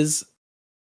 metres.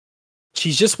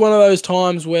 She's just one of those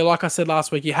times where, like I said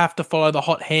last week, you have to follow the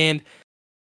hot hand.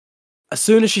 As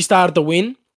soon as she started to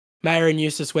win, Mayer and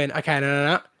Eustace went, okay,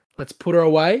 no, let's put her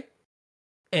away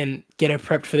and get her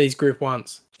prepped for these Group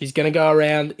 1s. She's going to go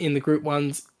around in the Group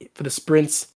 1s for the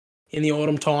sprints in the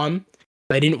autumn time.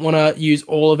 They didn't want to use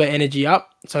all of her energy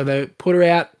up, so they put her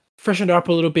out, freshened her up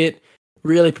a little bit,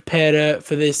 really prepared her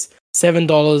for this. $7,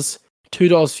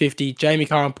 $2.50, Jamie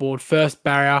Carr on board, first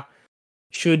barrier.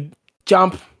 Should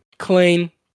jump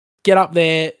clean, get up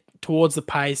there towards the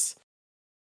pace,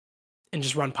 and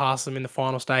just run past them in the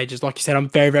final stages. Like you said, I'm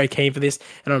very, very keen for this,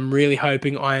 and I'm really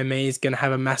hoping IME is going to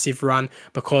have a massive run,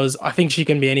 because I think she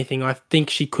can be anything. I think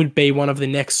she could be one of the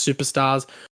next superstars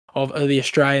of the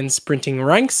Australian sprinting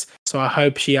ranks. So I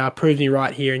hope she proves me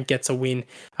right here and gets a win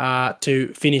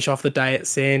to finish off the day at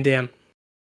Sandown.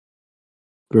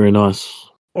 Very nice.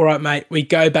 All right, mate. We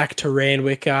go back to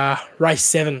Randwick. Race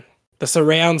 7, the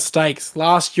Surround Stakes.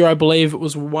 Last year, I believe it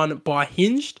was won by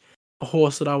Hinged, a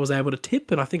horse that I was able to tip,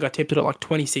 and I think I tipped it at like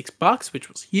 $26, which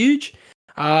was huge.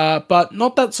 But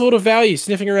not that sort of value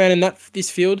sniffing around in this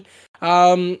field.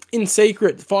 In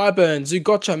Secret, Fireburn,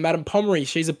 Zugotcha, Madame Pomeroy,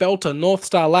 She's a Belter, North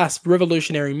Star Lass,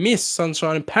 Revolutionary Miss,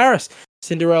 Sunshine in Paris,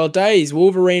 Cinderella Days,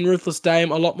 Wolverine, Ruthless Dame,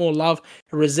 A Lot More Love,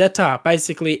 Rosetta.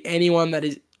 Basically anyone that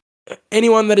is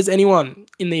anyone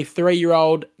in the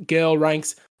 3-year-old girl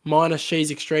ranks, minus She's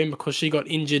Extreme because she got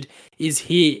injured, is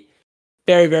here.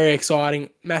 Very, very exciting,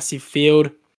 massive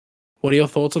field. What are your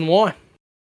thoughts on why?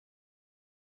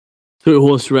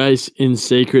 2-horse race in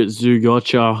Secret,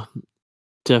 Zugotcha.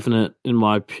 Definite, in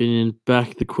my opinion.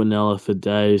 Back the Quinella for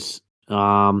days.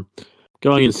 Going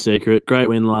in Secret. Great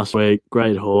win last week.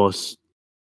 Great horse.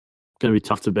 Going to be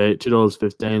tough to beat.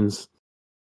 $2.15's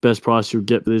best price you'll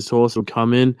get for this horse will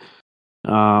come in.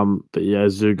 But yeah,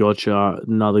 Zugotcha,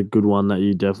 another good one that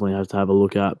you definitely have to have a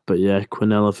look at. But yeah,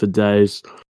 Quinella for days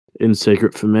in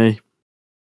Secret for me.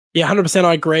 Yeah, 100%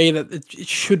 I agree that it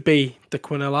should be the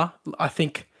Quinella. I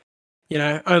think,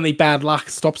 only bad luck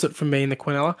stops it from being the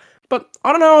Quinella. But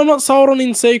I don't know, I'm not sold on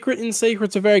In Secret. In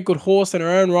Secret's a very good horse in her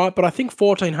own right, but I think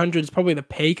 1,400 is probably the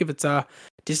peak of its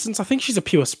distance. I think she's a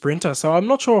pure sprinter, so I'm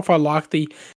not sure if I like the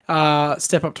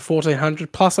step up to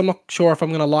 1,400. Plus, I'm not sure if I'm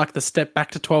going to like the step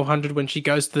back to 1,200 when she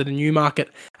goes to the Newmarket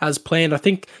as planned. I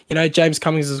think, James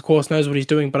Cummings, of course, knows what he's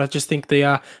doing, but I just think the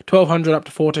 1,200 up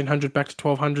to 1,400 back to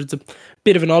 1,200 is a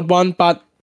bit of an odd one, but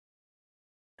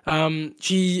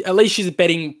she's a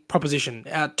betting proposition.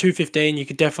 At $2.15, you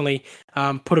could definitely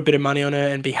put a bit of money on her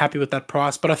and be happy with that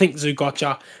price. But I think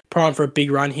Zugotcha prime for a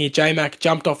big run here. J-Mac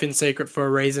jumped off In Secret for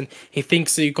a reason. He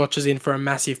thinks Zugotcha's in for a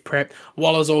massive prep.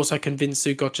 Waller's also convinced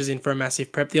Zugotcha's in for a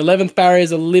massive prep. The 11th barrier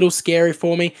is a little scary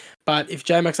for me, but if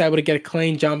J-Mac's able to get a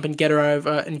clean jump and get her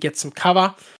over and get some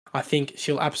cover, I think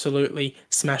she'll absolutely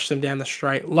smash them down the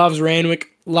straight. Loves Randwick,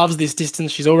 loves this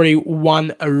distance. She's already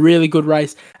won a really good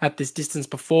race at this distance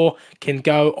before. Can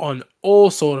go on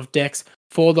all sort of decks.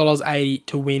 $4.80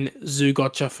 to win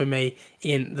Zugotcha for me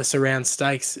in the Surround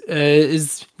Stakes.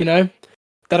 Is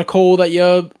that a call that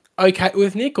you're okay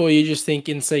with, Nick, or you just think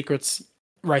In Secret's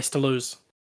race to lose?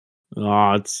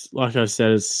 It's like I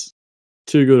said, it's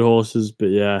two good horses, but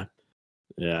yeah,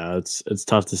 it's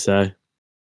tough to say.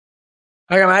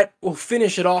 Okay, mate, we'll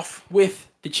finish it off with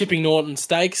the Chipping Norton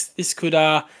Stakes. This could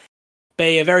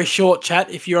be a very short chat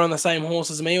if you're on the same horse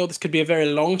as me, or this could be a very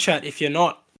long chat if you're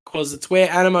not, because it's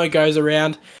where Animo goes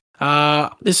around.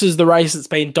 This is the race that's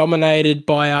been dominated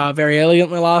by Very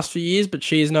Elegant the last few years, but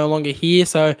she is no longer here.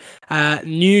 So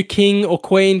new king or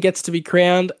queen gets to be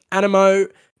crowned. Animo,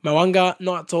 Moanga,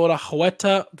 Knight's Order,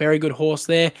 Hueta, very good horse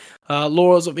there.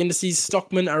 Laurels of Indices,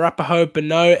 Stockman, Arapaho,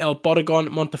 Beno, El Bodegon,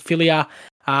 Montefilia,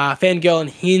 Fangirl and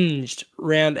Hinged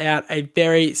round out a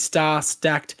very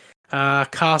star-stacked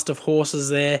cast of horses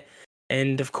there.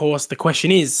 And of course, the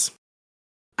question is,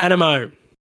 Animo,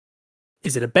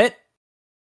 is it a bet?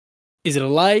 Is it a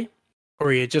lay? Or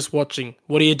are you just watching?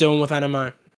 What are you doing with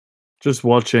Animo? Just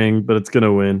watching, but it's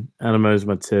gonna win. Animo's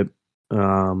my tip.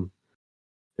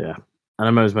 Yeah,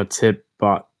 Animo's my tip,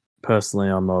 but personally,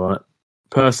 I'm not on it.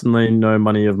 Personally, no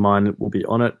money of mine will be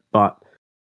on it, but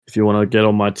if you want to get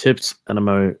on my tips,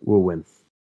 Animo will win.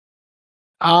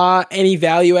 Any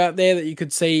value out there that you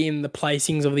could see in the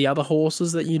placings of the other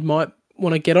horses that you might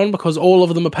want to get on? Because all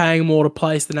of them are paying more to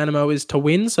place than Animo is to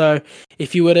win. So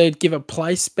if you were to give a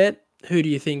place bet, who do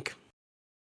you think?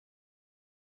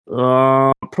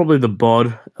 Probably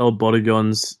the El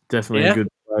Bodegon's definitely a good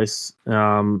place.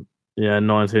 $19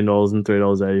 and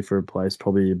 $3.80 for a place,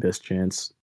 probably your best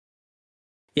chance.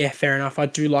 Yeah, fair enough. I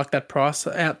do like that price.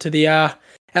 Out to the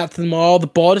mile. The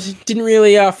bod didn't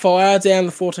really fire down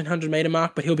the 1400 meter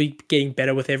mark, but he'll be getting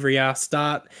better with every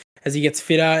start as he gets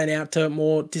fitter and out to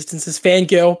more distances.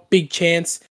 Fangirl, big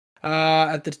chance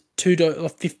at the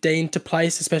 $2.15 to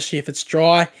place, especially if it's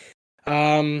dry.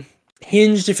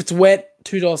 Hinged, if it's wet,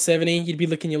 $2.70. You'd be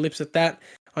licking your lips at that.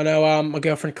 I know my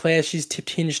girlfriend Claire, she's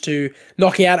tipped Hinged to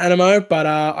knock out Animo, but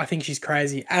I think she's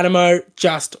crazy. Animo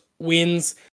just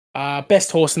wins.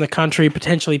 Best horse in the country,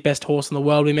 potentially best horse in the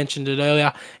world. We mentioned it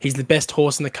earlier. He's the best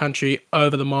horse in the country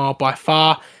over the mile by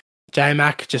far.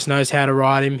 J-Mac just knows how to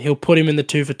ride him. He'll put him in the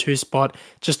 2 for 2 spot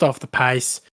just off the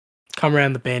pace. Come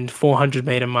around the bend, 400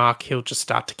 meter mark. He'll just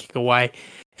start to kick away.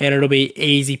 And it'll be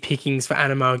easy pickings for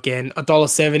Animo again.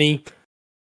 $1.70.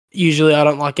 Usually I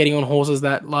don't like getting on horses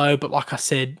that low, but like I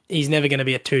said, he's never going to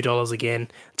be at $2 again.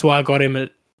 That's why I got him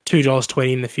at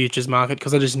 $2.20 in the futures market,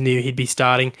 because I just knew he'd be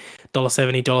starting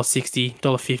 $1.70, $1.60,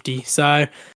 $1.50. So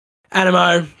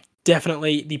Animo,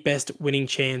 definitely the best winning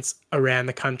chance around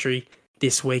the country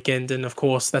this weekend. And of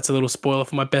course, that's a little spoiler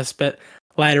for my best bet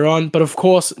later on. But of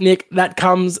course, Nick, that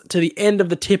comes to the end of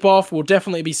the tip-off. We'll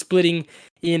definitely be splitting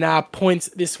in points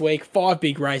this week. 5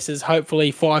 big races,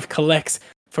 hopefully 5 collects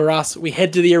for us. We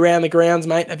head to the Around the Grounds,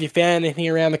 mate. Have you found anything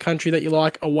around the country that you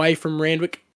like away from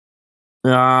Randwick?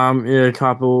 A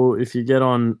couple. If you get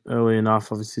on early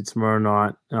enough, obviously tomorrow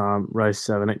night, race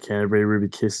 7 at Canterbury, Ruby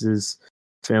Kisses,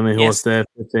 family horse there,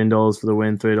 $15 for the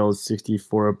win, $3.60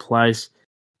 for a place.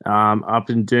 Up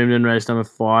in Doomden, race number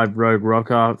 5, Rogue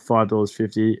Rocker,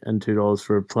 $5.50 and $2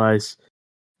 for a place.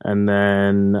 And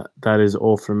then that is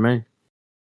all from me.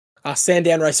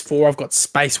 Sandown race 4, I've got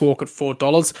Spacewalk at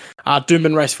 $4.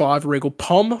 Doomben race 5, Regal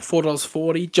Pom,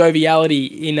 $4.40. Joviality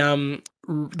in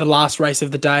the last race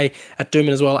of the day at Doomben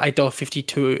as well,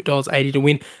 $8.50, $2.80 to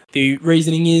win. The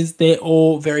reasoning is they're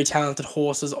all very talented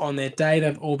horses on their day.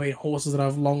 They've all been horses that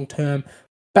I've long-term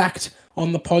backed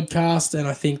on the podcast, and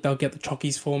I think they'll get the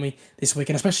chockies for me this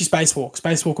weekend, especially Spacewalk.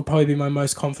 Spacewalk will probably be my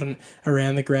most confident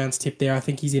around the grounds tip there. I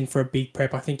think he's in for a big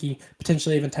prep. I think he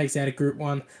potentially even takes out a Group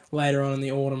 1 later on in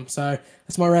the autumn. So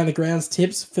that's my around the grounds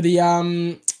tips. For the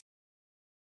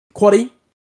Quaddie,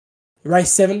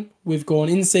 race 7, we've gone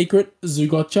In Secret,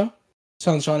 Zugotcha,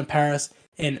 Sunshine in Paris,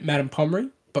 and Madame Pommery.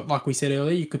 But like we said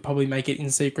earlier, you could probably make it In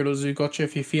Secret or Zugotcha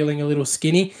if you're feeling a little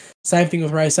skinny. Same thing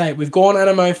with race 8. We've gone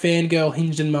Animo, Fangirl,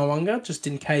 Hinged and Moanga, just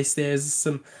in case there's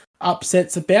some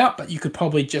upsets about. But you could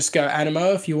probably just go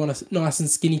Animo if you want a nice and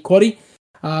skinny Quaddie.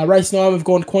 Race 9, we've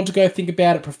gone Quantico, Think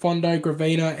About It, Profondo,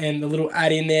 Gravina, and the little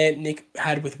add in there Nick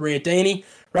had with Riadini.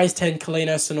 Race 10,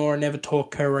 Colino, Sonora, Never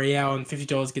Talk, Correal, and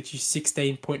 $50 gets you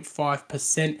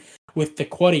 16.5% with the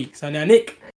Quaddie. So now,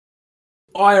 Nick,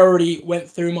 I already went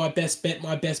through my best bet.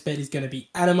 My best bet is going to be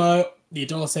Animo. The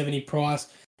 $1.70 price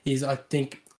is, I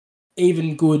think,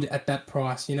 even good at that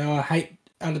price. You know, I hate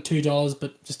under $2,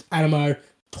 but just Animo,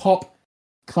 top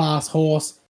class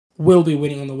horse, will be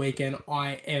winning on the weekend.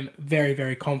 I am very,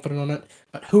 very confident on it.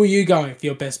 But who are you going for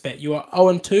your best bet? You are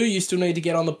 0-2. You still need to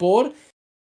get on the board.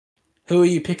 Who are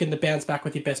you picking to bounce back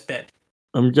with your best bet?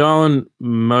 I'm going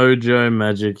Mojo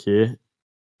Magic here.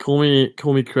 Call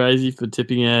me crazy for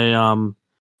tipping a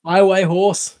Highway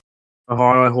horse. a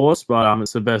highway horse, but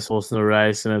it's the best horse in the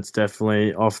race, and it's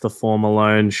definitely off the form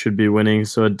alone should be winning.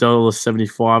 So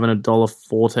 $1.75 and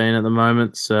 $1.14 at the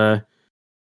moment. So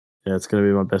yeah, it's going to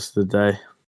be my best of the day.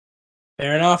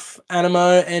 Fair enough.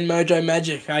 Animo and Mojo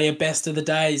Magic are your best of the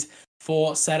days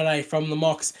for Saturday from the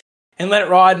Mox. And let it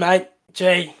ride, mate.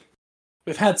 Gee,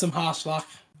 we've had some harsh luck.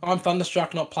 I'm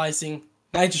thunderstruck not placing.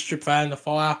 Nature Strip fan the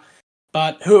fire.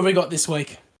 But who have we got this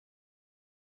week?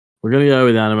 We're going to go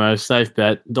with Animo. Safe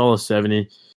bet, $1.70.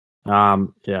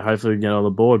 Yeah, hopefully we can get on the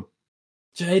board.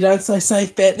 Gee, don't say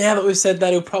safe bet. Now that we've said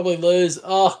that, he'll probably lose.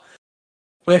 Oh,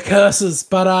 we're curses.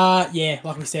 But yeah,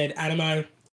 like we said, Animo,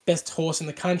 best horse in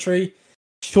the country.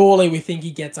 Surely we think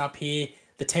he gets up here.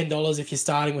 The $10, if you're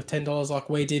starting with $10 like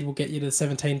we did, will get you to the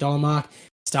 $17 mark.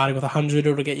 Starting with 100,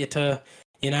 it'll get you to,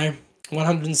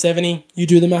 170. You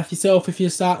do the math yourself if you're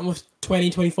starting with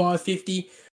 20, 25, 50.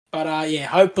 But yeah,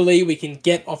 hopefully we can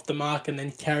get off the mark and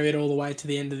then carry it all the way to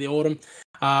the end of the autumn.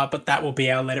 But that will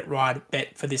be our Let It Ride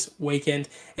bet for this weekend.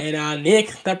 And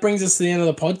Nick, that brings us to the end of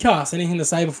the podcast. Anything to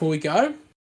say before we go?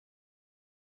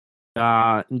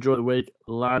 Enjoy the week,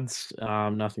 lads.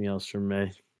 Nothing else from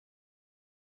me.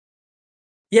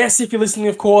 Yes, if you're listening,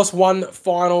 of course, one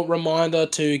final reminder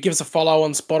to give us a follow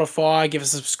on Spotify, give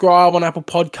us a subscribe on Apple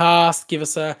Podcasts, give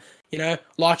us a,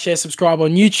 like, share, subscribe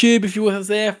on YouTube if you were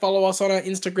there. Follow us on our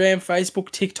Instagram,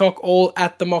 Facebook, TikTok, all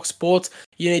at The Mock Sports.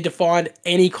 You need to find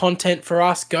any content for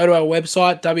us, go to our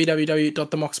website,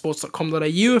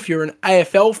 www.themocksports.com.au. If you're an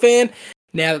AFL fan,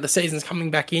 now that the season's coming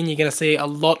back in, you're going to see a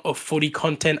lot of footy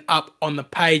content up on the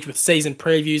page with season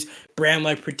previews,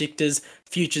 Brownlow predictors,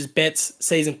 futures bets,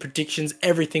 season predictions,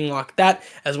 everything like that,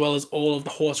 as well as all of the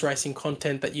horse racing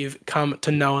content that you've come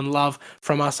to know and love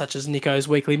from us, such as Nico's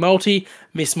Weekly Multi,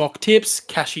 Miss Mock Tips,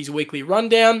 Cashy's Weekly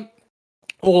Rundown,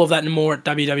 all of that and more at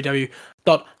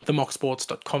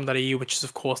www.themocksports.com.au, which is,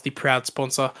 of course, the proud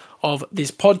sponsor of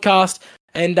this podcast.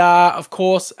 And, of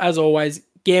course, as always,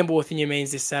 gamble within your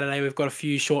means this Saturday. We've got a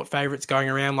few short favourites going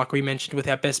around, like we mentioned with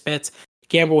our best bets.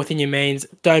 Gamble within your means.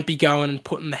 Don't be going and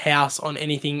putting the house on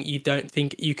anything you don't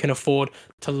think you can afford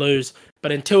to lose.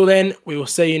 But until then, we will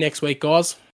see you next week,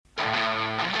 guys.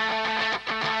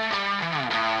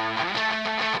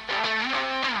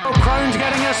 Crone's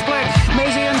getting a split.